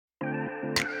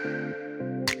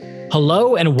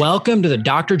Hello and welcome to the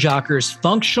Dr. Jocker's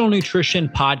Functional Nutrition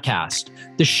Podcast,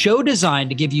 the show designed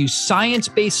to give you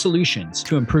science-based solutions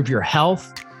to improve your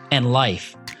health and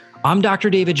life. I'm Dr.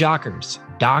 David Jockers,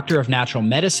 Doctor of Natural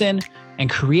Medicine and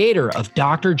creator of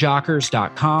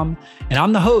drjockers.com, and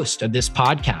I'm the host of this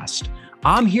podcast.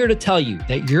 I'm here to tell you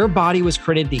that your body was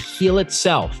created to heal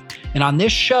itself, and on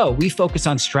this show, we focus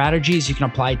on strategies you can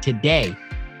apply today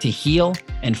to heal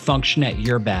and function at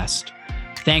your best.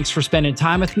 Thanks for spending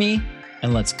time with me,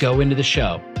 and let's go into the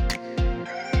show.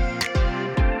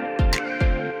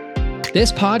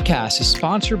 This podcast is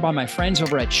sponsored by my friends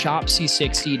over at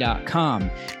shopc60.com.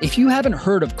 If you haven't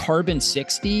heard of Carbon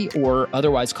 60, or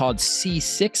otherwise called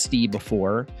C60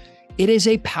 before, it is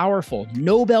a powerful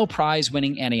Nobel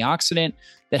Prize-winning antioxidant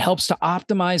that helps to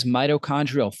optimize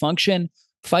mitochondrial function,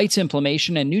 fights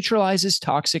inflammation, and neutralizes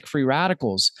toxic free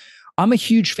radicals. I'm a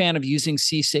huge fan of using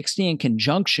C60 in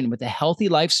conjunction with a healthy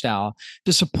lifestyle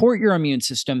to support your immune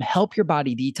system, help your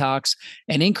body detox,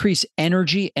 and increase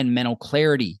energy and mental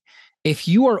clarity. If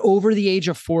you are over the age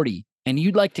of 40 and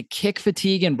you'd like to kick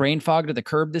fatigue and brain fog to the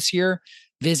curb this year,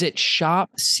 visit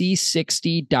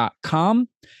shopc60.com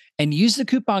and use the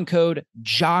coupon code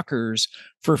JOCKERS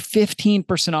for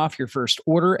 15% off your first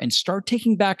order and start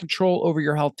taking back control over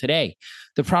your health today.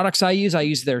 The products I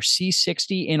use their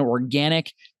C60 in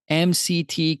organic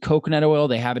MCT coconut oil.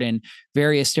 They have it in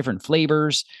various different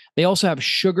flavors. They also have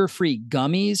sugar-free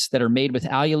gummies that are made with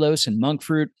allulose and monk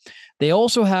fruit. They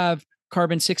also have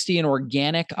Carbon 60 in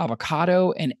organic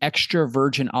avocado and extra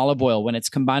virgin olive oil. When it's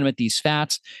combined with these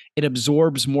fats, it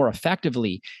absorbs more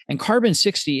effectively. And Carbon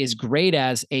 60 is great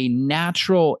as a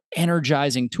natural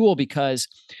energizing tool because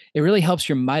it really helps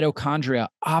your mitochondria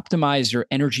optimize your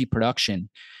energy production.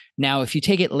 Now, if you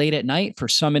take it late at night, for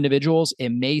some individuals, it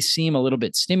may seem a little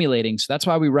bit stimulating. So that's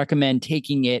why we recommend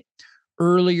taking it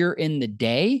earlier in the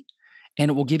day, and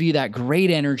it will give you that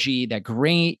great energy, that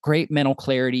great mental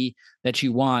clarity that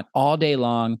you want all day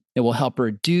long. It will help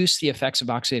reduce the effects of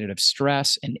oxidative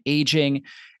stress and aging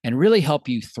and really help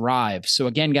you thrive. So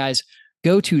again, guys,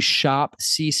 go to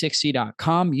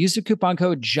shopc60.com, use the coupon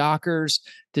code JOCKERS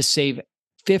to save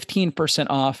 15%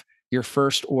 off your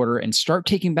first order and start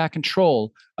taking back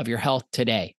control of your health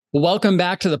today. Welcome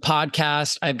back to the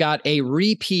podcast. I've got a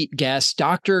repeat guest,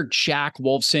 Dr. Jack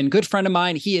Wolfson, good friend of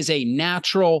mine. He is a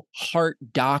natural heart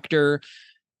doctor,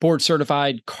 board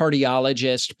certified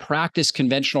cardiologist, practiced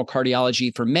conventional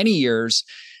cardiology for many years.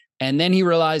 And then he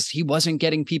realized he wasn't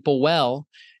getting people well.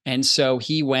 And so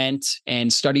he went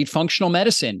and studied functional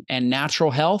medicine and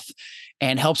natural health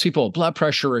and helps people with blood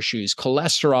pressure issues,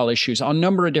 cholesterol issues, a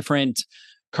number of different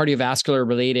cardiovascular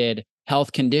related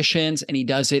health conditions, and he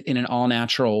does it in an all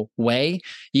natural way.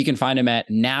 You can find him at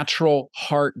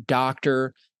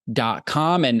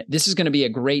naturalheartdoctor.com. And this is going to be a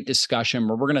great discussion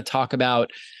where we're going to talk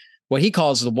about what he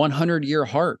calls the 100-year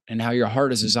heart and how your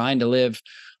heart is designed to live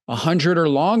 100 or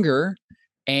longer.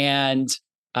 And,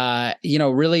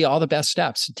 really all the best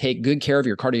steps to take good care of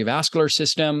your cardiovascular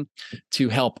system, to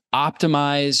help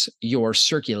optimize your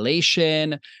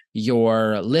circulation,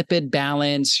 your lipid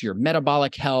balance, your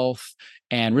metabolic health,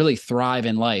 and really thrive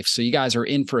in life. So you guys are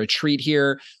in for a treat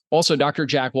here. Also, Dr.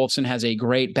 Jack Wolfson has a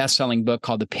great best-selling book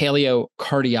called The Paleo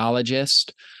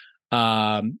Cardiologist.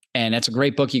 And that's a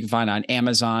great book you can find on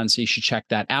Amazon. So you should check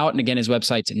that out. And again, his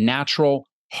website's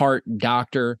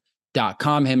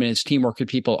naturalheartdoctor.com. Him and his team work with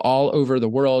people all over the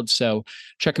world. So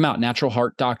check him out,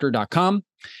 naturalheartdoctor.com.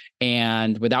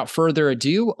 And without further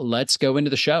ado, let's go into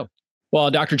the show. Well,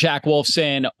 Dr. Jack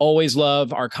Wolfson, always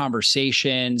love our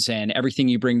conversations and everything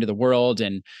you bring to the world.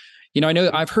 And, I know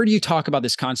I've heard you talk about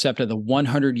this concept of the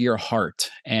 100-year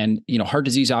heart. And, heart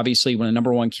disease, obviously, one of the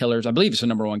number one killers, I believe it's the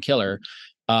number one killer,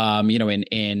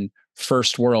 in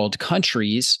first world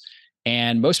countries.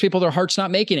 And most people, their heart's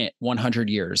not making it 100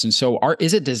 years. And so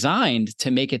is it designed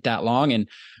to make it that long? And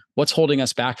what's holding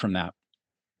us back from that?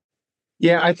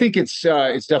 Yeah, I think it's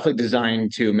definitely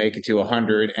designed to make it to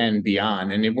 100 and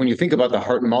beyond. And when you think about the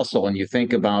heart muscle and you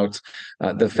think about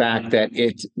the fact that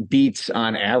it beats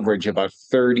on average about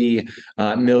 30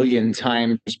 million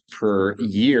times per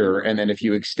year, and then if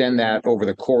you extend that over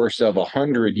the course of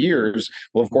 100 years,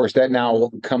 well, of course, that now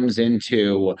comes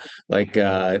into like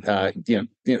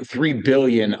 3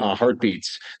 billion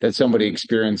heartbeats that somebody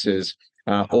experiences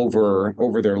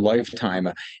over their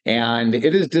lifetime. And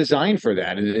it is designed for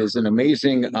that. It is an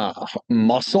amazing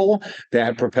muscle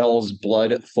that propels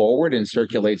blood forward and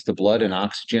circulates the blood and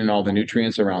oxygen and all the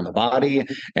nutrients around the body.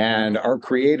 And our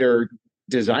creator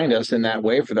designed us in that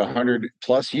way for the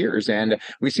 100+ years. And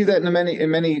we see that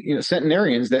in many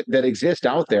centenarians that exist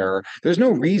out there. There's no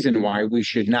reason why we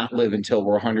should not live until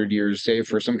we're 100 years, save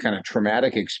for some kind of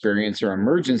traumatic experience or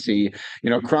emergency.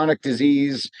 Chronic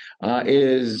disease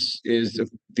is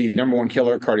the number one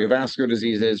killer. Cardiovascular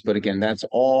disease is, but again, that's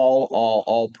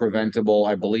all preventable.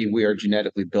 I believe we are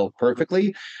genetically built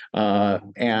perfectly,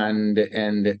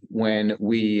 and when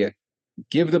we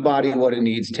give the body what it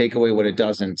needs, take away what it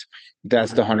doesn't,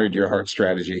 that's the 100-year heart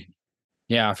strategy.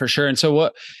 Yeah, for sure. And so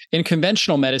what in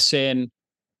conventional medicine,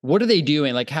 what are they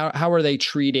doing? Like how are they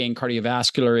treating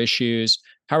cardiovascular issues?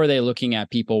 How are they looking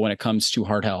at people when it comes to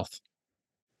heart health?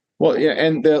 Well, yeah,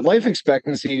 and the life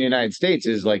expectancy in the United States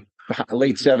is like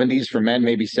late 70s for men,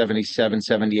 maybe 77,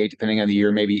 78, depending on the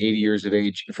year, maybe 80 years of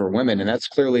age for women. And that's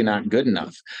clearly not good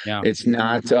enough. Yeah. It's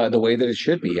not the way that it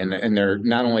should be. And they're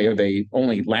not only are they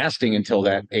only lasting until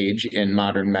that age in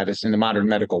modern medicine, the modern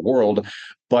medical world,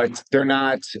 but they're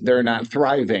not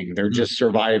thriving. They're just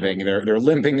surviving. They're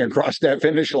limping across that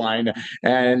finish line.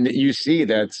 And you see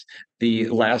that the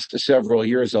last several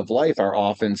years of life are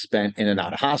often spent in and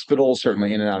out of hospitals,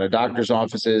 certainly in and out of doctors'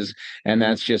 offices. And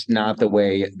that's just not the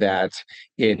way that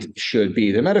it should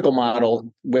be. The medical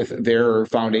model, with their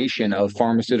foundation of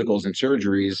pharmaceuticals and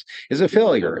surgeries, is a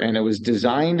failure. And it was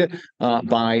designed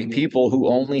by people who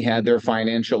only had their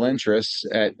financial interests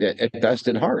at best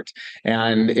at heart.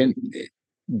 And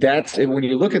that's when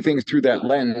you look at things through that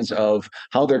lens of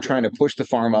how they're trying to push the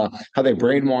pharma, how they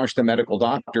brainwash the medical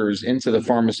doctors into the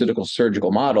pharmaceutical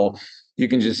surgical model, you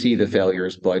can just see the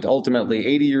failures. But ultimately,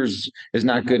 80 years is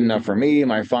not good enough for me.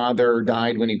 My father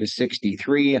died when he was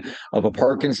 63 of a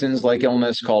Parkinson's-like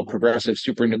illness called progressive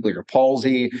supranuclear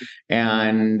palsy.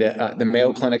 And the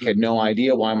Mayo Clinic had no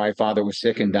idea why my father was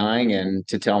sick and dying. And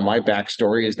to tell my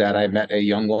backstory is that I met a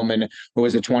young woman who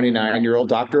was a 29-year-old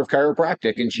doctor of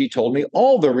chiropractic, and she told me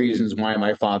all the reasons why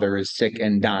my father is sick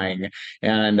and dying.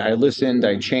 And I listened,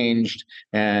 I changed,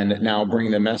 and now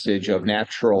bring the message of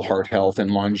natural heart health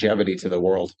and longevity to the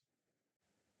world.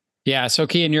 Yeah. So,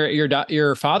 Kean,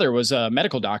 your father was a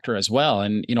medical doctor as well,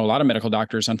 and a lot of medical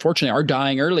doctors, unfortunately, are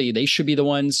dying early. They should be the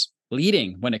ones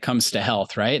leading when it comes to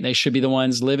health, right? They should be the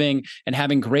ones living and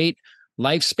having great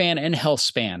lifespan and health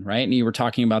span, right? And you were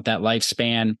talking about that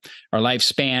lifespan. Our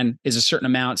lifespan is a certain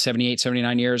amount, 78,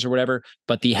 79 years or whatever,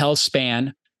 but the health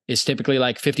span is typically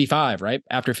like 55, right?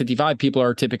 After 55, people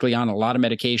are typically on a lot of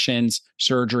medications,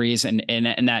 surgeries,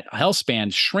 and that health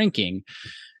span shrinking.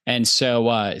 And so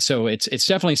it's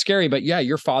definitely scary. But yeah,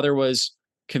 your father was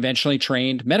conventionally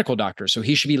trained medical doctor, so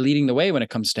he should be leading the way when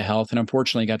it comes to health. And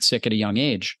unfortunately, got sick at a young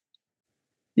age.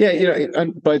 Yeah,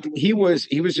 but he was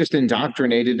just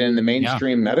indoctrinated in the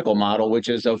mainstream medical model, which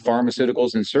is of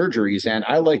pharmaceuticals and surgeries. And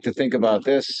I like to think about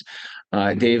this,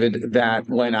 David, that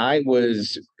when I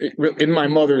was in my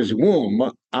mother's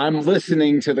womb, I'm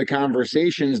listening to the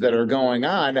conversations that are going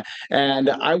on, and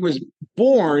I was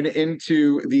born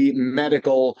into the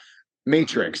medical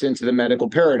matrix, into the medical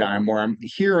paradigm, where I'm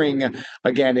hearing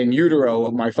again in utero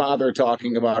of my father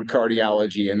talking about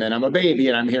cardiology, and then I'm a baby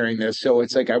and I'm hearing this. So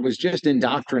it's like I was just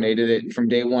indoctrinated it from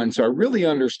day one. So I really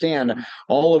understand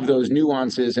all of those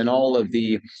nuances and all of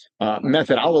the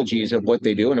methodologies of what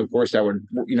they do. And of course, I would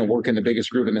work in the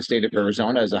biggest group in the state of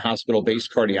Arizona as a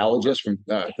hospital-based cardiologist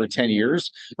for 10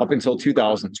 years up until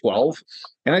 2012.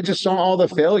 And I just saw all the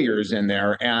failures in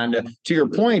there. And to your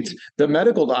point, the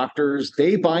medical doctors,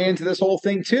 they buy into this whole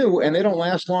thing too, and they don't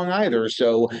last long either.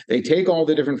 So they take all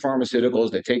the different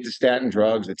pharmaceuticals, they take the statin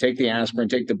drugs, they take the aspirin,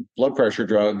 take the blood pressure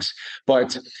drugs,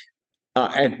 but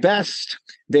at best,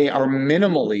 they are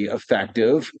minimally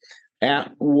effective.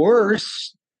 At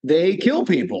worst, they kill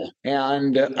people.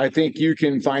 And I think you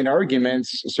can find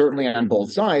arguments certainly on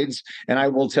both sides. And I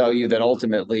will tell you that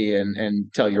ultimately,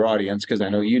 and tell your audience, because I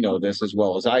know you know this as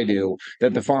well as I do,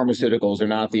 that the pharmaceuticals are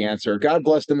not the answer. God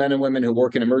bless the men and women who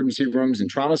work in emergency rooms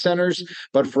and trauma centers,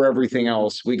 but for everything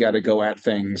else, we got to go at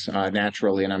things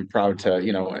naturally. And I'm proud to,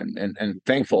 and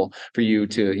thankful for you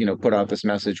to, put out this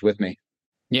message with me.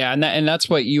 Yeah, and that's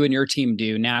what you and your team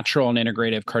do, natural and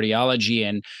integrative cardiology.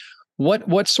 And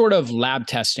what sort of lab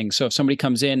testing? So if somebody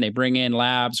comes in, they bring in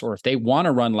labs, or if they want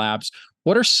to run labs,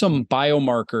 what are some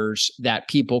biomarkers that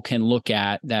people can look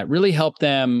at that really help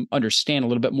them understand a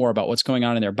little bit more about what's going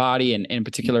on in their body and in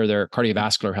particular their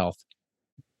cardiovascular health?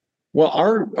 Well,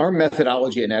 our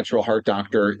methodology at Natural Heart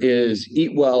Doctor is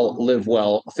eat well, live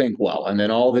well, think well, and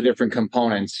then all the different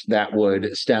components that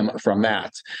would stem from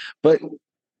that. But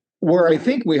where I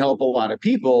think we help a lot of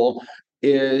people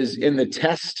is in the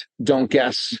test, don't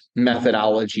guess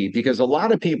methodology, because a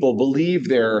lot of people believe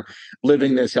they're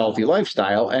living this healthy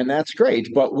lifestyle, and that's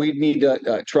great, but we need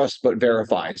to trust but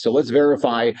verify. So let's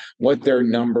verify what their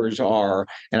numbers are.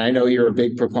 And I know you're a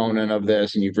big proponent of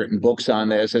this, and you've written books on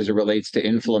this as it relates to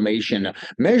inflammation.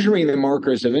 Measuring the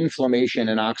markers of inflammation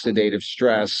and oxidative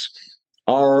stress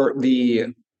are the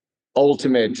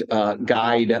ultimate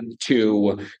guide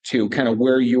to kind of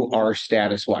where you are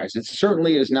status wise. It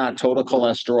certainly is not total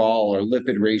cholesterol or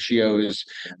lipid ratios.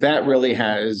 That really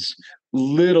has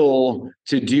little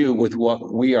to do with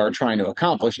what we are trying to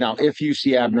accomplish. Now, if you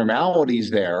see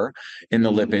abnormalities there in the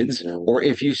lipids, or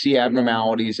if you see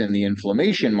abnormalities in the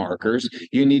inflammation markers,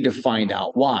 you need to find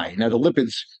out why. Now, the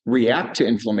lipids react to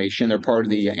inflammation. They're part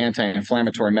of the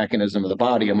anti-inflammatory mechanism of the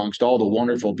body, amongst all the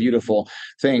wonderful, beautiful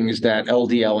things that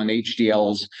LDL and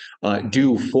HDLs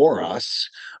do for us.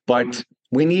 But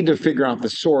we need to figure out the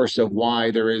source of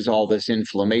why there is all this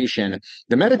inflammation.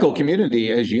 The medical community,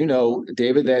 as you know,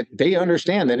 David, that they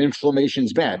understand that inflammation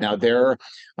is bad. Now, their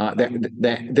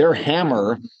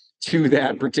hammer to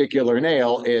that particular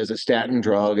nail is a statin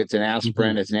drug. It's an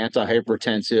aspirin. It's an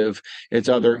antihypertensive. It's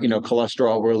other,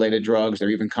 cholesterol-related drugs. They're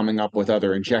even coming up with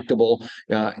other injectable,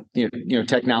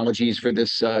 technologies for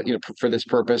this, for this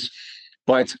purpose.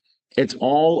 But it's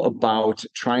all about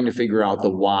trying to figure out the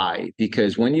why,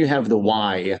 because when you have the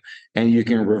why and you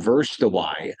can reverse the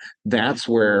why, that's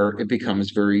where it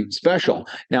becomes very special.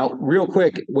 Now, real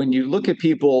quick, when you look at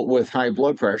people with high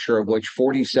blood pressure, of which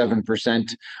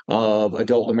 47% of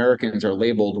adult Americans are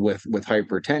labeled with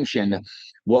hypertension,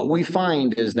 what we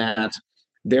find is that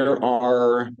there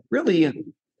are really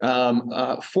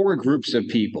four groups of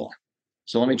people.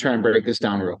 So let me try and break this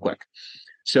down real quick.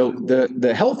 So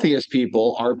the healthiest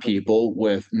people are people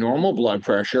with normal blood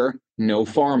pressure, no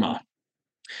pharma.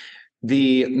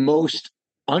 The most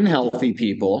unhealthy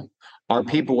people are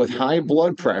people with high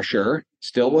blood pressure,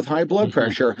 still with high blood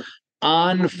pressure,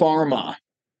 on pharma.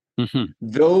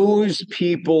 Those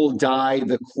people die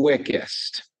the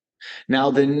quickest.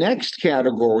 Now, the next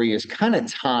category is kind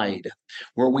of tied,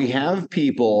 where we have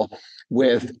people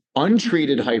with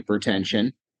untreated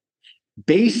hypertension,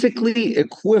 basically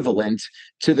equivalent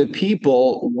to the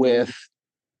people with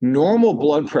normal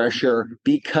blood pressure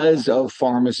because of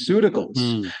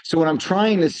pharmaceuticals. So what I'm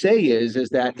trying to say is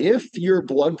that if your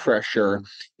blood pressure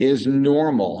is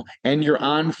normal and you're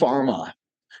on pharma,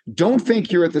 don't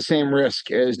think you're at the same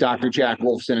risk as Dr. Jack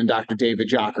Wolfson and Dr. David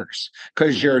Jockers,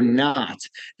 because you're not.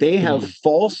 They have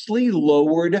falsely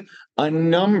lowered a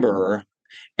number,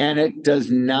 and it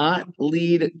does not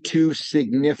lead to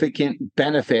significant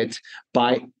benefit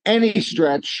by any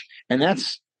stretch. And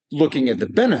that's looking at the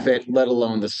benefit, let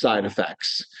alone the side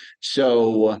effects.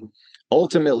 So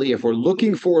ultimately, if we're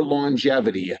looking for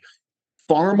longevity,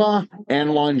 pharma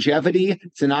and longevity,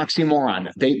 it's an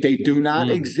oxymoron. They do not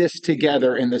exist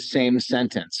together in the same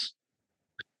sentence.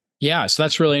 Yeah, so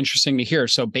that's really interesting to hear.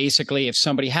 So basically, if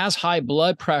somebody has high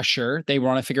blood pressure, they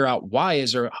want to figure out why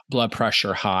is their blood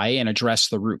pressure high and address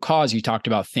the root cause. You talked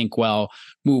about think well,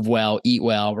 move well, eat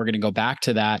well. We're going to go back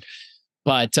to that.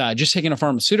 But just taking a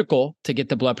pharmaceutical to get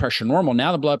the blood pressure normal,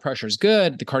 now the blood pressure is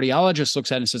good. The cardiologist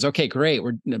looks at it and says, okay, great.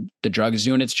 The drug is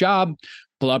doing its job.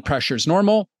 Blood pressure is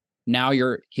normal. Now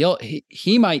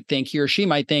he might think, he or she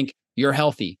might think you're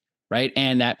healthy, right?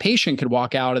 And that patient could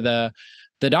walk out of the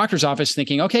doctor's office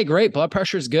thinking, okay, great, blood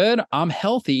pressure is good, I'm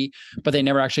healthy, but they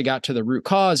never actually got to the root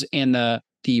cause. And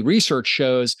the research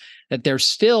shows that they're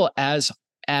still as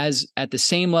at the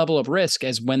same level of risk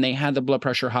as when they had the blood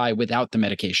pressure high without the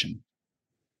medication.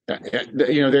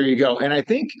 There you go. And I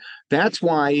think that's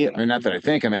why, or not that I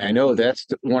think, I know that's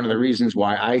one of the reasons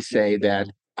why I say that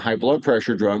high blood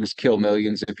pressure drugs kill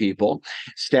millions of people.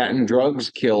 Statin drugs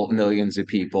kill millions of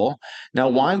people. Now,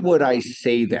 why would I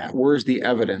say that? Where's the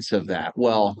evidence of that?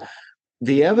 Well,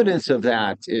 the evidence of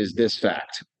that is this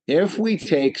fact. If we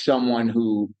take someone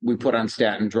who we put on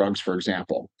statin drugs, for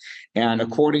example, and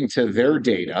according to their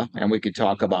data, and we could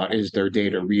talk about, is their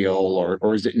data real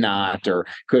or is it not, or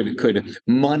could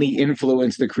money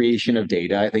influence the creation of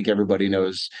data? I think everybody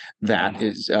knows that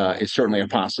is certainly a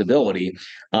possibility.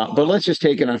 But let's just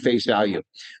take it on face value.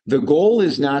 The goal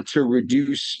is not to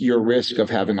reduce your risk of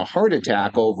having a heart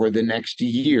attack over the next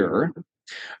year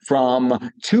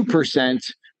from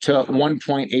 2% to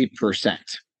 1.8%.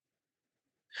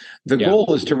 The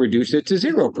goal is to reduce it to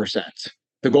 0%.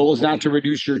 The goal is not to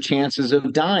reduce your chances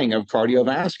of dying of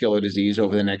cardiovascular disease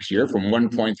over the next year from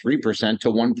 1.3% to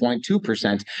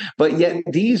 1.2%. But yet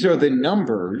these are the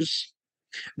numbers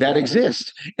that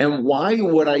exist. And why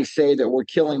would I say that we're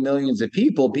killing millions of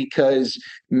people? Because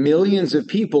millions of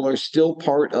people are still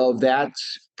part of that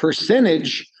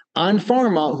percentage on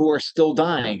pharma who are still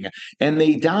dying. And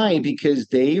they die because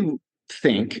they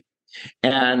think,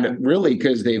 and really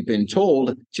because they've been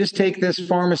told, just take this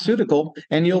pharmaceutical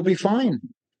and you'll be fine.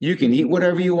 You can eat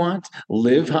whatever you want,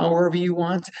 live however you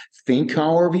want, think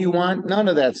however you want. None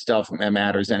of that stuff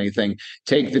matters anything.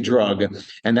 Take the drug.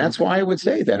 And that's why I would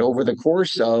say that over the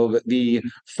course of the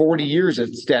 40 years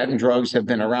that statin drugs have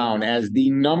been around as the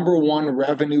number one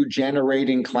revenue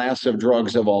generating class of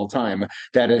drugs of all time,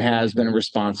 that it has been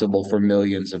responsible for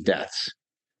millions of deaths.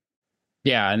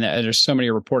 Yeah, and there's so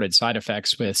many reported side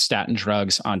effects with statin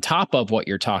drugs on top of what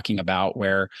you're talking about,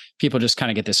 where people just kind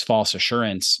of get this false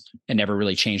assurance and never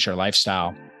really change their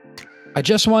lifestyle. I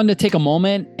just wanted to take a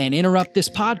moment and interrupt this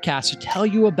podcast to tell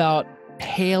you about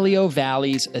Paleo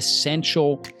Valley's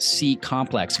Essential C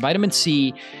Complex. Vitamin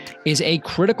C is a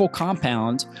critical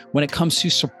compound when it comes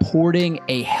to supporting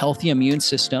a healthy immune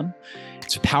system.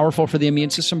 It's powerful for the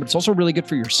immune system, but it's also really good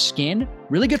for your skin,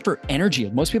 really good for energy.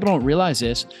 Most people don't realize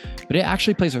this, but it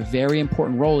actually plays a very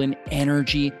important role in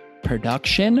energy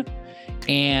production.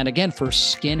 And again, for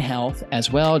skin health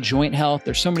as well, joint health.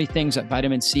 There's so many things that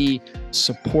vitamin C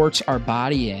supports our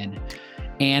body in.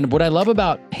 And what I love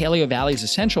about Paleo Valley's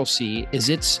Essential C is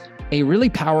it's a really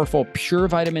powerful, pure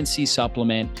vitamin C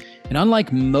supplement. And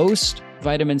unlike most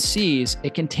vitamin C's,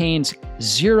 it contains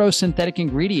 0 synthetic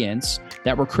ingredients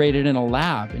that were created in a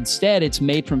lab. Instead, it's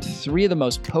made from 3 of the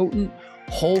most potent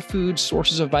whole food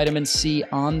sources of vitamin C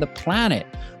on the planet.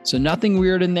 So nothing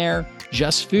weird in there,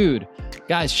 just food.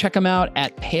 Guys, check them out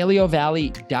at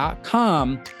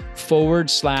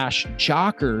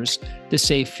paleovalley.com/jockers to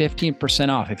save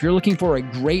 15% off. If you're looking for a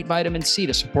great vitamin C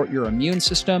to support your immune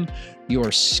system,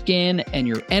 your skin, and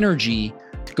your energy,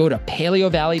 go to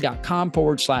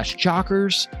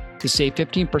paleovalley.com/jockers to save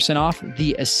 15% off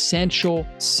the Essential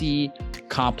C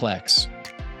Complex.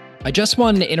 I just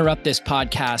wanted to interrupt this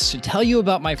podcast to tell you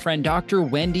about my friend Dr.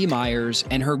 Wendy Myers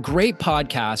and her great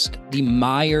podcast, The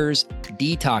Myers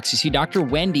Detox. You see, Dr.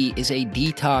 Wendy is a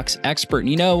detox expert. And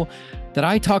you know that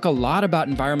I talk a lot about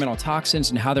environmental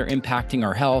toxins and how they're impacting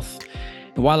our health.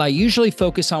 And while I usually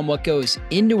focus on what goes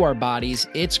into our bodies,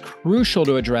 it's crucial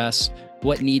to address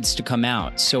what needs to come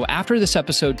out. So after this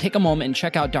episode, take a moment and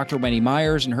check out Dr. Wendy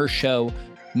Myers and her show,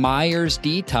 Myers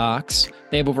Detox.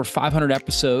 They have over 500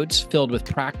 episodes filled with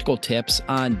practical tips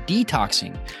on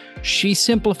detoxing. She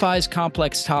simplifies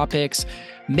complex topics,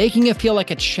 making it feel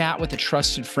like a chat with a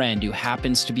trusted friend who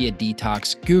happens to be a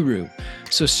detox guru.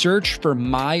 So search for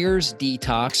Myers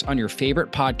Detox on your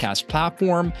favorite podcast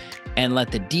platform and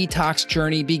let the detox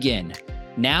journey begin.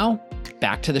 Now,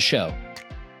 back to the show.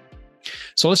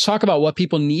 So let's talk about what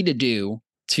people need to do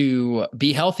to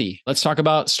be healthy. Let's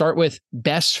start with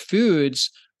best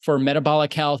foods for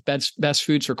metabolic health, best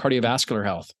foods for cardiovascular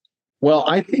health. Well,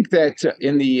 I think that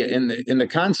in the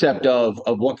concept of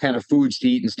what kind of foods to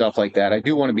eat and stuff like that, I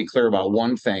do want to be clear about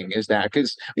one thing is that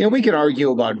because we can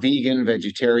argue about vegan,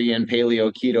 vegetarian,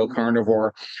 paleo, keto,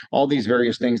 carnivore, all these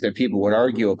various things that people would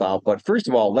argue about. But first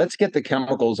of all, let's get the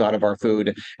chemicals out of our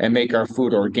food and make our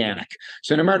food organic.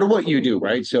 So no matter what you do,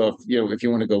 right? So if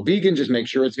you want to go vegan, just make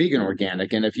sure it's vegan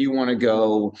organic, and if you want to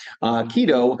go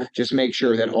keto, just make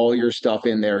sure that all your stuff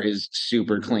in there is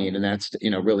super clean, and that's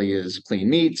really is clean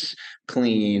meats,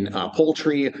 clean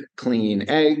poultry, clean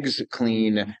eggs,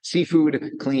 clean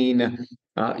seafood, clean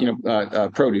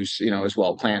produce, as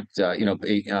well, plant,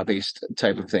 based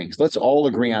type of things. Let's all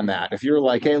agree on that. If you're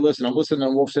like, hey, listen, I'm listening to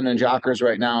Wolfson and Jockers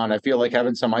right now, and I feel like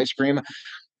having some ice cream.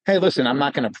 Hey, listen, I'm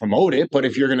not going to promote it, but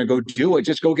if you're going to go do it,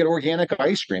 just go get organic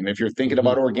ice cream. If you're thinking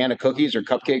about organic cookies or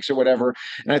cupcakes or whatever.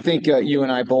 And I think you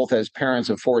and I both, as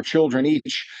parents of 4 children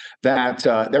each, that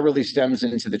really stems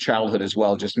into the childhood as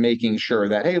well. Just making sure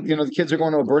that, hey, the kids are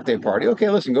going to a birthday party. Okay,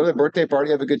 listen, go to the birthday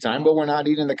party, have a good time, but we're not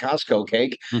eating the Costco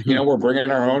cake. We're bringing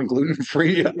our own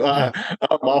gluten-free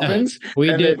muffins.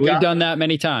 We've done that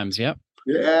many times. Yep.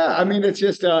 Yeah, I mean, it's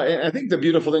just, I think the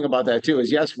beautiful thing about that too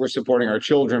is, yes, we're supporting our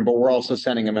children, but we're also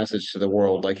sending a message to the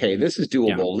world like, hey, this is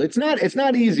doable. Yeah. It's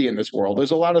not easy in this world.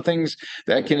 There's a lot of things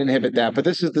that can inhibit that, but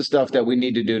this is the stuff that we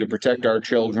need to do to protect our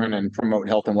children and promote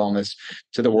health and wellness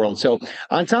to the world. So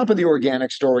on top of the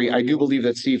organic story, I do believe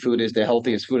that seafood is the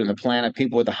healthiest food on the planet.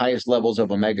 People with the highest levels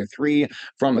of omega-3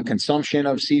 from the consumption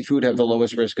of seafood have the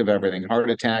lowest risk of everything: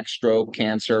 heart attack, stroke,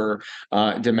 cancer,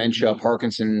 dementia,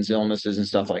 Parkinson's illnesses, and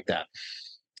stuff like that.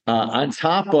 On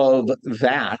top of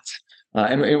that,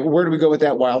 and where do we go with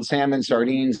that? Wild salmon,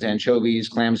 sardines, anchovies,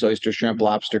 clams, oyster, shrimp,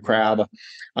 lobster, crab.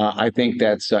 I think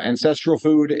that's ancestral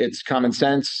food. It's common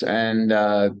sense, and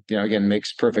again,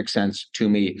 makes perfect sense to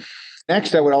me.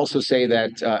 Next, I would also say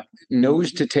that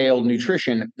nose to tail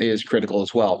nutrition is critical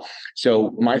as well.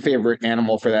 So my favorite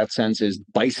animal for that sense is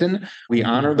bison. We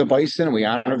honor the bison. We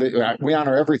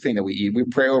honor everything that we eat. We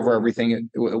pray over everything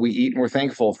we eat, and we're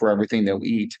thankful for everything that we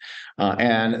eat.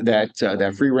 And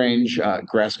that free range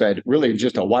grass fed, really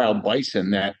just a wild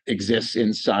bison that exists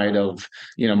inside of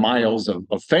miles of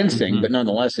fencing, but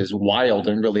nonetheless is wild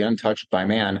and really untouched by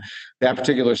man. That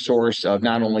particular source of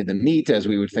not only the meat, as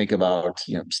we would think about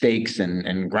steaks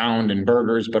and ground and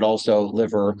burgers, but also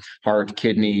liver, heart,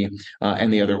 kidney,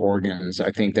 and the other organs.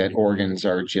 I think that organs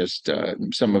are just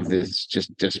some of this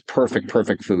just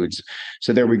perfect foods.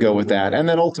 So there we go with that. And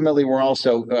then ultimately, we're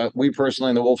also we personally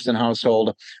in the Wolfson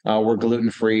household, we're gluten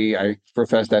free. I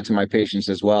profess that to my patients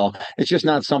as well. It's just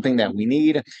not something that we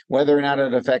need. Whether or not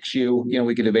it affects you,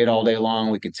 we could debate all day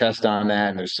long. We could test on that.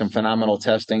 And there's some phenomenal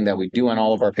testing that we do on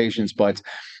all of our patients, but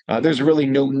there's really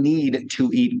no need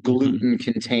to eat gluten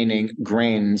containing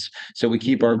grains. So we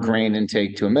keep our grain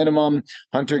intake to a minimum.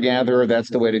 Hunter gatherer, that's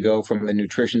the way to go from the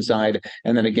nutrition side.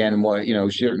 And then again,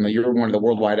 certainly you're one of the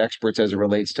worldwide experts as it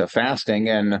relates to fasting.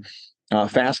 And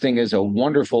fasting is a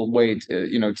wonderful way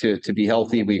to be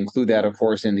healthy. We include that, of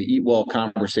course, in the eat well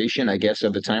conversation, I guess,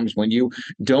 of the times when you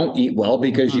don't eat well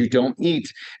because you don't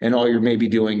eat and all you're maybe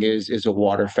doing is a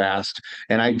water fast.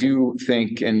 And I do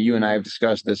think, and you and I have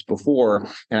discussed this before,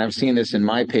 and I've seen this in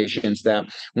my patients,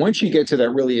 that once you get to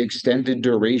that really extended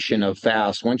duration of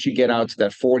fast, once you get out to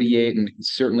that 48 and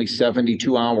certainly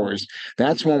 72 hours,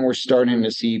 that's when we're starting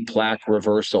to see plaque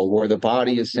reversal, where the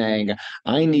body is saying,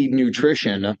 I need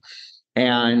nutrition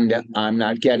and I'm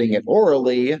not getting it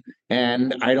orally,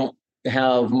 and I don't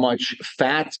have much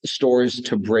fat stores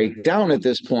to break down at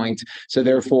this point. So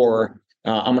therefore,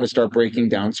 I'm going to start breaking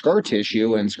down scar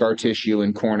tissue, and scar tissue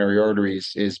in coronary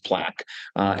arteries is plaque.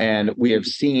 And we have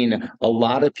seen a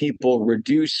lot of people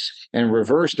reduce and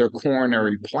reverse their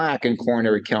coronary plaque and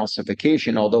coronary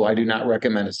calcification, although I do not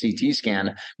recommend a CT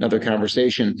scan, another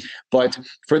conversation. But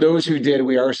for those who did,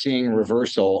 we are seeing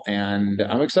reversal, and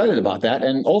I'm excited about that.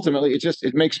 And ultimately,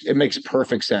 it makes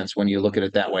perfect sense when you look at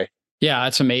it that way. Yeah,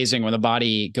 that's amazing when the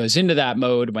body goes into that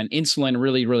mode, when insulin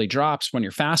really, really drops, when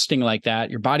you're fasting like that,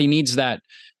 your body needs that,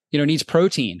 needs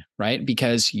protein, right?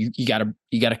 Because you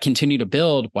gotta continue to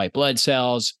build white blood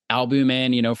cells,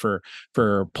 albumin, for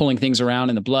pulling things around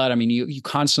in the blood. I mean, you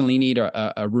constantly need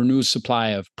a renewed supply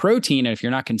of protein. And if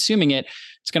you're not consuming it,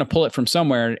 it's going to pull it from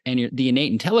somewhere. And the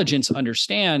innate intelligence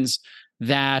understands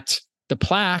that the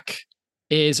plaque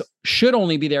should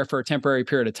only be there for a temporary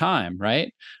period of time,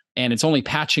 right? And it's only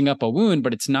patching up a wound,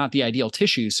 but it's not the ideal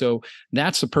tissue. So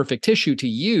that's the perfect tissue to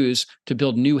use to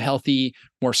build new, healthy,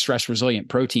 more stress resilient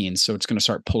proteins. So it's going to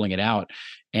start pulling it out.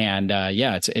 And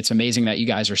it's amazing that you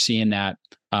guys are seeing that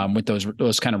with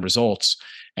those kind of results.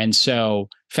 And so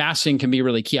fasting can be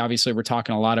really key. Obviously, we're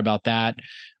talking a lot about that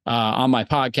on my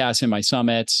podcast and my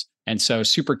summits. And so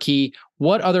super key.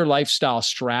 What other lifestyle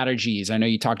strategies? I know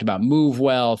you talked about move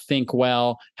well, think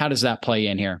well. How does that play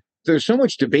in here? There's so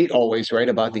much debate always, right,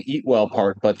 about the eat well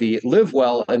part, but the live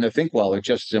well and the think well are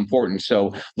just as important.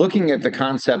 So looking at the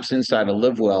concepts inside of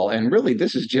live well, and really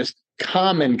this is just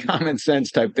common sense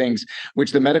type things,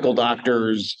 which the medical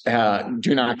doctors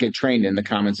do not get trained in, the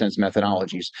common sense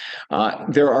methodologies.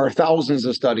 There are thousands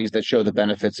of studies that show the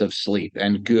benefits of sleep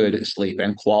and good sleep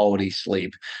and quality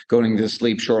sleep, going to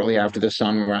sleep shortly after the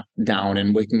sun down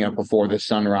and waking up before the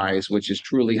sunrise, which is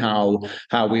truly how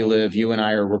we live. You and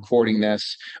I are recording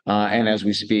this, and as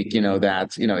we speak,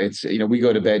 we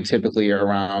go to bed typically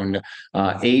around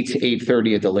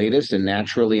 8:30 at the latest, and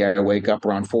naturally I wake up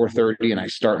around 4:30 and I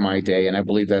start my day. And I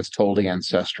believe that's totally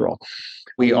ancestral.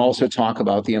 We also talk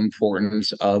about the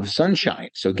importance of sunshine.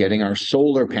 So getting our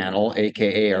solar panel,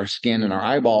 AKA our skin and our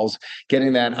eyeballs,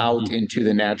 getting that out into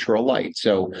the natural light.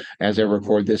 So as I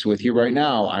record this with you right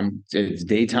now, it's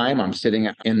daytime. I'm sitting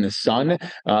in the sun.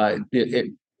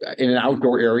 In an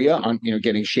outdoor area,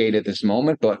 getting shade at this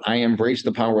moment, but I embrace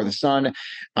the power of the sun.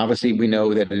 Obviously, we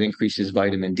know that it increases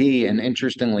vitamin D. And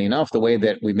interestingly enough, the way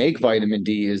that we make vitamin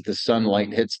D is the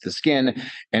sunlight hits the skin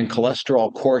and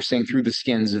cholesterol coursing through the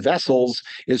skin's vessels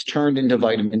is turned into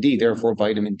vitamin D. Therefore,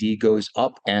 vitamin D goes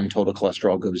up and total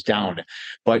cholesterol goes down.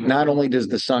 But not only does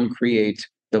the sun create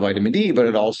the vitamin D, but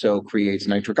it also creates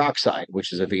nitric oxide,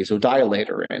 which is a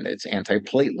vasodilator, and it's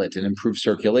antiplatelet and improves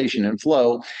circulation and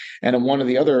flow. And one of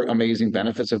the other amazing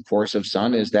benefits, of course, of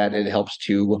sun is that it helps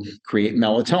to create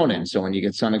melatonin. So when you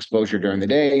get sun exposure during the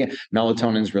day,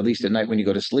 melatonin is released at night when you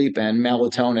go to sleep, and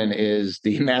melatonin is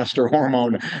the master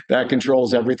hormone that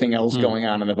controls everything else going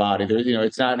on in the body.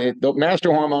 The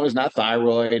master hormone is not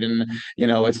thyroid, and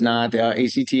it's not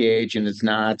ACTH, and it's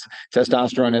not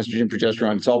testosterone, estrogen,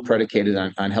 progesterone. It's all predicated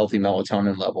on on healthy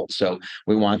melatonin levels. So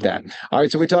we want that. All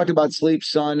right. So we talked about sleep,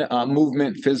 sun,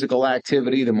 movement, physical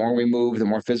activity. The more we move, the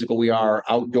more physical we are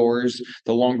outdoors,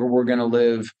 the longer we're going to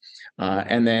live.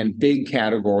 And then big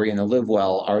category in the live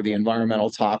well are the environmental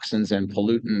toxins and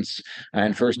pollutants.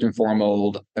 And first and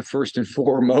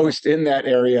foremost in that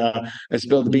area, I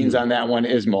spilled the beans on that one,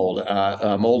 is mold.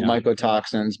 Mold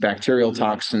mycotoxins, bacterial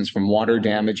toxins from water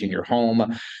damage in your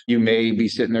home. You may be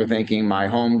sitting there thinking, my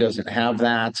home doesn't have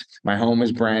that. My home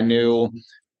is brand new.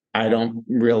 I don't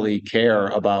really care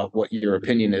about what your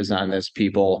opinion is on this,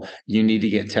 people. You need to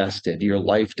get tested. Your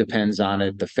life depends on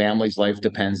it. The family's life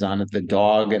depends on it. The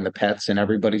dog and the pets and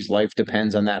everybody's life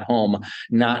depends on that home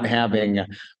not having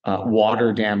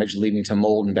water damage leading to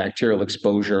mold and bacterial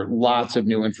exposure. Lots of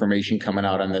new information coming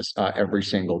out on this every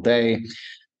single day.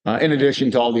 In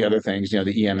addition to all the other things, the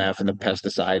EMF and the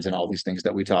pesticides and all these things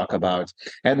that we talk about.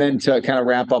 And then to kind of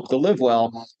wrap up the live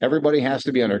well, everybody has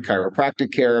to be under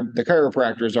chiropractic care. The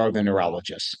chiropractors are the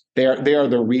neurologists. They are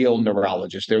the real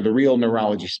neurologists. They're the real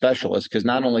neurology specialists, because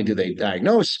not only do they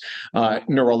diagnose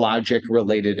neurologic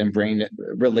related and brain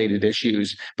related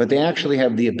issues, but they actually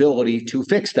have the ability to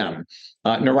fix them.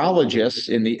 Neurologists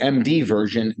in the MD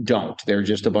version don't. They're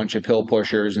just a bunch of pill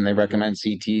pushers, and they recommend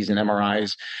CTs and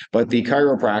MRIs. But the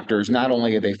chiropractors, not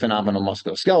only are they phenomenal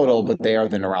musculoskeletal, but they are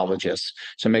the neurologists.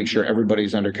 So make sure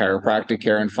everybody's under chiropractic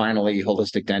care. And finally,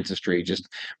 holistic dentistry. Just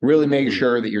really make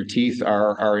sure that your teeth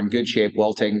are in good shape,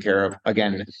 well taken care of.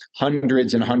 Again,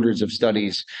 hundreds and hundreds of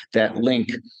studies that link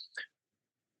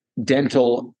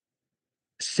dental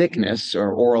sickness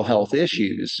or oral health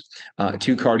issues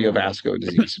to cardiovascular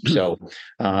disease. So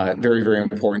very, very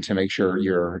important to make sure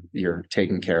you're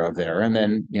taken care of there. And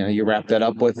then, you wrap that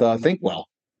up with think well.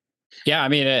 Yeah, I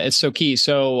mean, it's so key.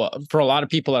 So for a lot of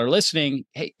people that are listening,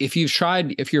 hey, if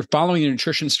you're following your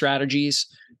nutrition strategies,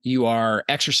 you are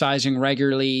exercising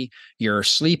regularly, you're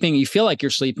sleeping, you feel like you're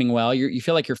sleeping well, you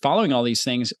feel like you're following all these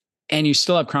things, and you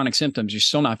still have chronic symptoms, you're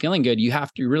still not feeling good, you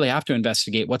really have to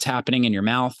investigate what's happening in your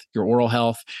mouth, your oral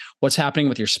health, what's happening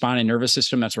with your spine and nervous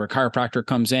system. That's where a chiropractor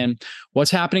comes in.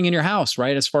 What's happening in your house,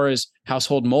 right? As far as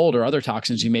household mold or other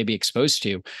toxins you may be exposed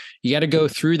to. You got to go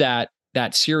through that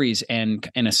series and,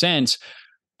 in a sense,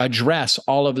 address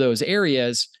all of those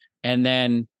areas. And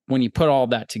then when you put all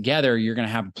that together, you're going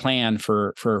to have a plan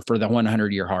for the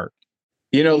 100-year heart.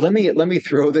 Let me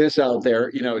throw this out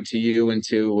there, to you and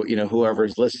to,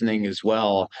 whoever's listening as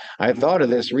well. I thought of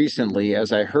this recently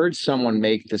as I heard someone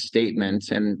make the statement,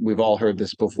 and we've all heard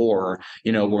this before,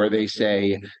 where they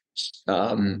say,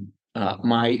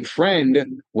 my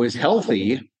friend was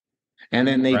healthy and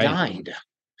then they died.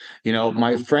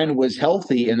 My friend was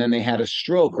healthy and then they had a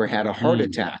stroke or had a heart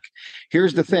attack.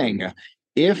 Here's the thing.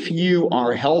 If you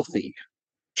are healthy,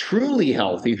 truly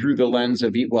healthy through the lens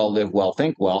of eat well, live well,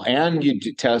 think well, and you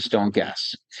test, don't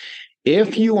guess.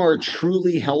 If you are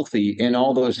truly healthy in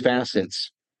all those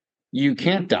facets, you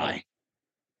can't die.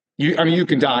 You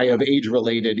can die of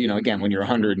age-related, again, when you're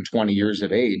 120 years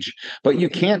of age, but you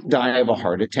can't die of a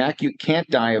heart attack. You can't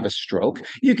die of a stroke.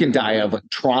 You can die of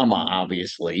trauma,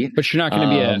 obviously. But you're not going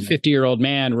to be a 50-year-old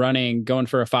man going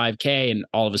for a 5K and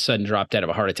all of a sudden drop dead of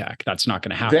a heart attack. That's not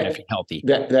going to happen if you're healthy.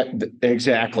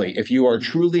 Exactly. If you are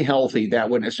truly healthy,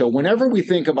 that would. So whenever we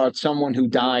think about someone who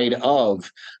died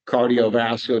of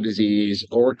cardiovascular disease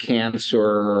or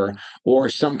cancer or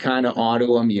some kind of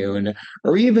autoimmune,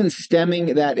 or even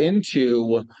stemming that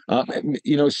into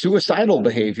suicidal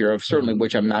behavior, of certainly,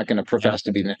 which I'm not going to profess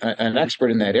to be an expert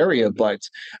in that area, but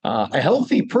a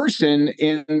healthy person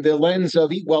in the lens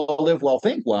of eat well, live well,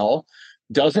 think well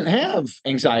doesn't have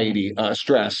anxiety,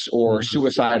 stress, or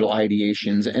suicidal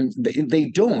ideations, and they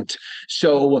don't.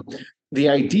 So the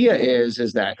idea is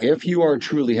that if you are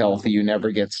truly healthy, you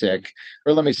never get sick.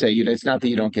 Or let me say, it's not that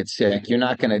you don't get sick. You're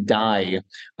not going to die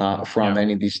from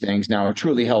any of these things. Now, a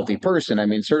truly healthy person, I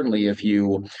mean, certainly if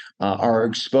you are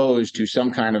exposed to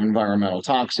some kind of environmental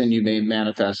toxin, you may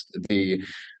manifest the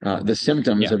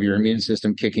symptoms of your immune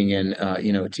system kicking in,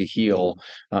 to heal.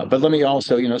 But let me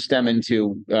also, stem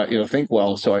into, think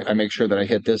well. So I make sure that I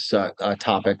hit this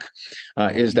topic,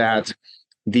 is that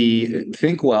the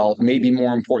think well may be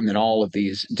more important than all of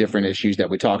these different issues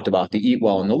that we talked about, the eat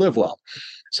well and the live well.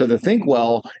 So the think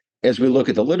well, as we look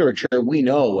at the literature, we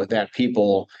know that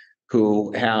people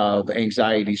who have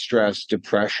anxiety, stress,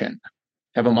 depression,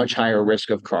 have a much higher risk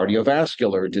of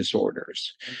cardiovascular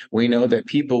disorders. We know that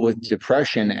people with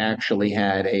depression actually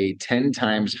had a 10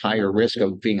 times higher risk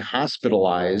of being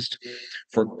hospitalized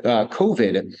for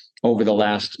COVID over the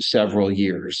last several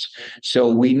years. So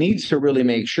we need to really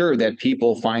make sure that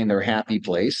people find their happy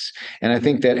place. And I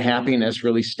think that happiness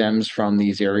really stems from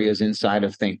these areas inside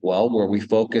of Think Well, where we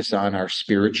focus on our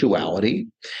spirituality,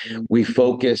 we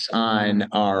focus on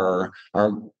our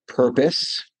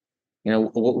purpose.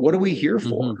 What are we here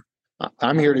for?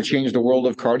 I'm here to change the world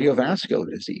of cardiovascular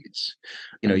disease.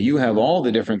 You have all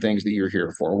the different things that you're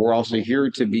here for. We're also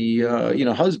here to be,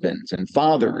 husbands and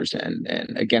fathers, and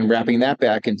again, wrapping that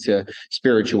back into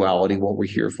spirituality. What we're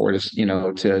here for is,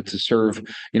 to serve,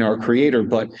 our Creator.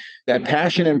 But that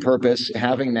passion and purpose,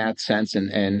 having that sense,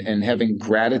 and having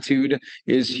gratitude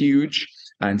is huge.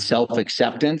 And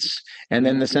self-acceptance, and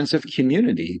then the sense of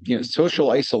community.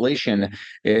 Social isolation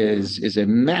is a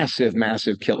massive,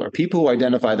 massive killer. People who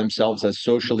identify themselves as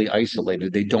socially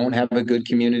isolated, they don't have a good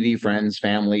community, friends,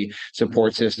 family,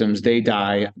 support systems. They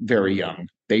die very young.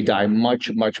 They die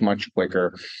much, much, much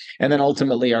quicker. And then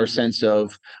ultimately our sense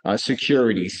of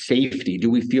security, safety. Do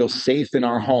we feel safe in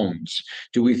our homes?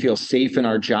 Do we feel safe in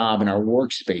our job, in our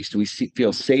workspace? Do we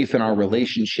feel safe in our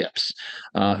relationships?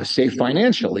 Safe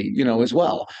financially, as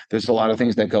well. There's a lot of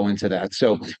things that go into that.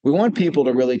 So we want people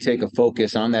to really take a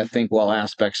focus on that Think Well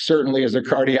aspect. Certainly as a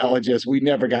cardiologist, we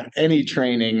never got any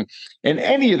training in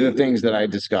any of the things that I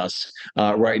discuss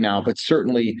right now, but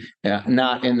certainly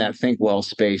not in that Think Well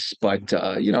space. But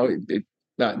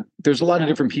there's a lot of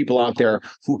different people out there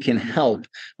who can help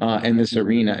in this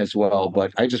arena as well.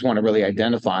 But I just want to really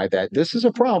identify that this is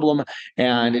a problem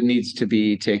and it needs to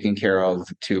be taken care of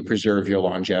to preserve your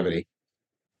longevity.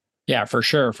 Yeah, for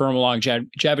sure. From a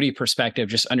longevity perspective,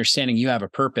 just understanding you have a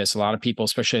purpose. A lot of people,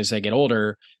 especially as they get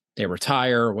older, they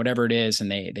retire or whatever it is,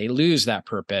 and they lose that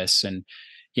purpose. And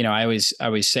I always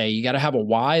say you got to have a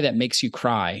why that makes you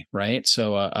cry, right?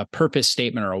 So a purpose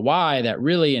statement or a why that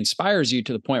really inspires you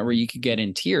to the point where you could get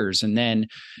in tears. And then,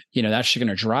 that's going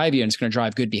to drive you, and it's going to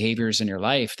drive good behaviors in your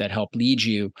life that help lead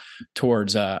you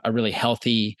towards a really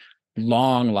healthy,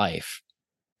 long life.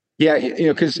 Yeah,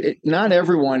 because not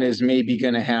everyone is maybe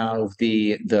going to have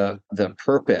the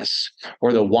purpose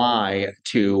or the why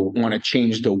to want to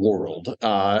change the world,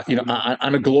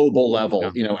 on a global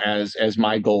level, Yeah. as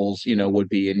my goals, would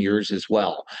be, and yours as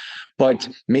well. But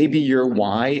maybe your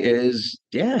why is,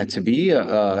 to be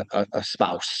a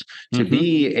spouse, to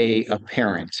be a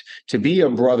parent, to be a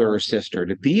brother or sister,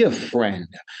 to be a friend,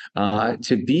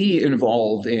 to be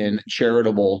involved in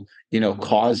charitable,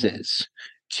 causes,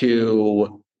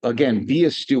 to again be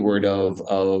a steward of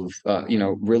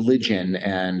religion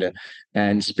and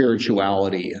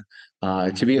spirituality,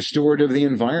 to be a steward of the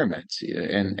environment,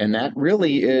 and that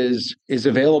really is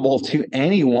available to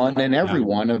anyone and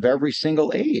everyone of every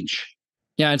single age.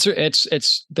 Yeah,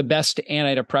 it's the best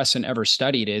antidepressant ever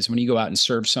studied is when you go out and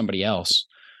serve somebody else,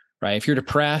 right? If you're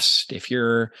depressed, if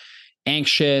you're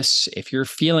anxious, if you're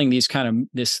feeling these kind of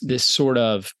this sort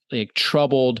of like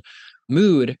troubled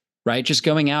mood, right? Just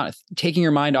going out, taking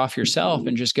your mind off yourself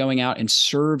and just going out and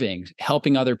serving,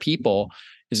 helping other people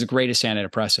is the greatest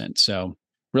antidepressant. So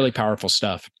really powerful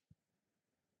stuff.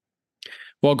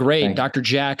 Well, great. Dr.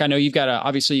 Jack, I know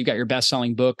obviously you've got your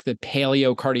best-selling book, The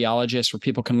Paleo Cardiologist, where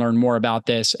people can learn more about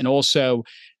this, and also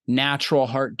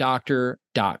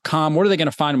naturalheartdoctor.com. What are they going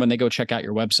to find when they go check out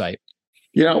your website?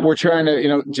 We're trying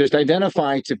to, just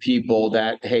identify to people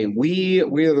that, hey, we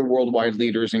are the worldwide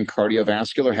leaders in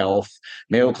cardiovascular health.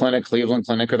 Mayo Clinic, Cleveland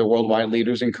Clinic are the worldwide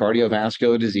leaders in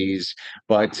cardiovascular disease.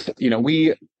 But,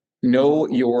 we know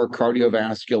your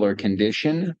cardiovascular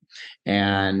condition,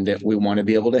 and we want to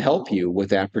be able to help you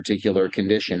with that particular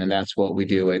condition. And that's what we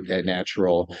do at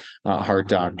Natural Heart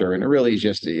Doctor. And it really is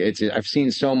just, I've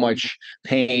seen so much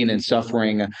pain and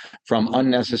suffering from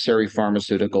unnecessary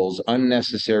pharmaceuticals,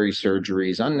 unnecessary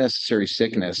surgeries, unnecessary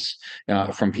sickness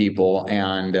from people.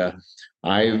 And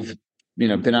I've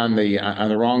been on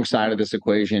the wrong side of this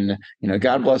equation.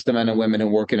 God bless the men and women who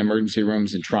work in emergency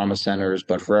rooms and trauma centers,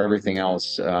 but for everything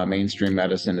else, mainstream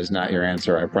medicine is not your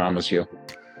answer. I promise you.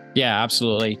 Yeah,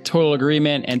 absolutely. Total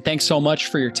agreement. And thanks so much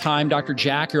for your time, Dr.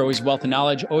 Jack. You're always a wealth of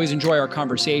knowledge. Always enjoy our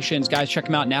conversations. Guys, check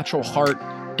them out,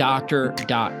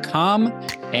 naturalheartdoctor.com.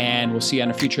 And we'll see you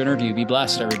on a future interview. Be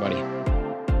blessed, everybody.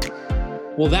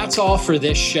 Well, that's all for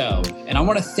this show. And I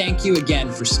want to thank you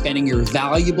again for spending your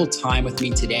valuable time with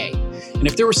me today. And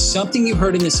if there was something you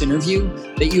heard in this interview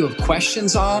that you have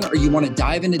questions on or you want to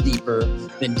dive into deeper,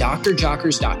 then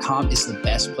drjockers.com is the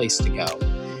best place to go.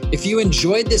 If you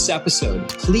enjoyed this episode,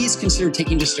 please consider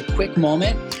taking just a quick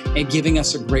moment and giving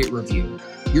us a great review.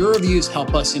 Your reviews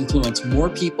help us influence more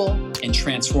people and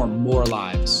transform more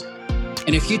lives.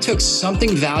 And if you took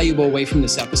something valuable away from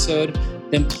this episode,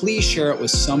 then please share it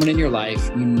with someone in your life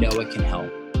you know it can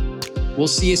help. We'll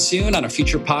see you soon on a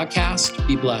future podcast.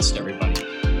 Be blessed, everybody.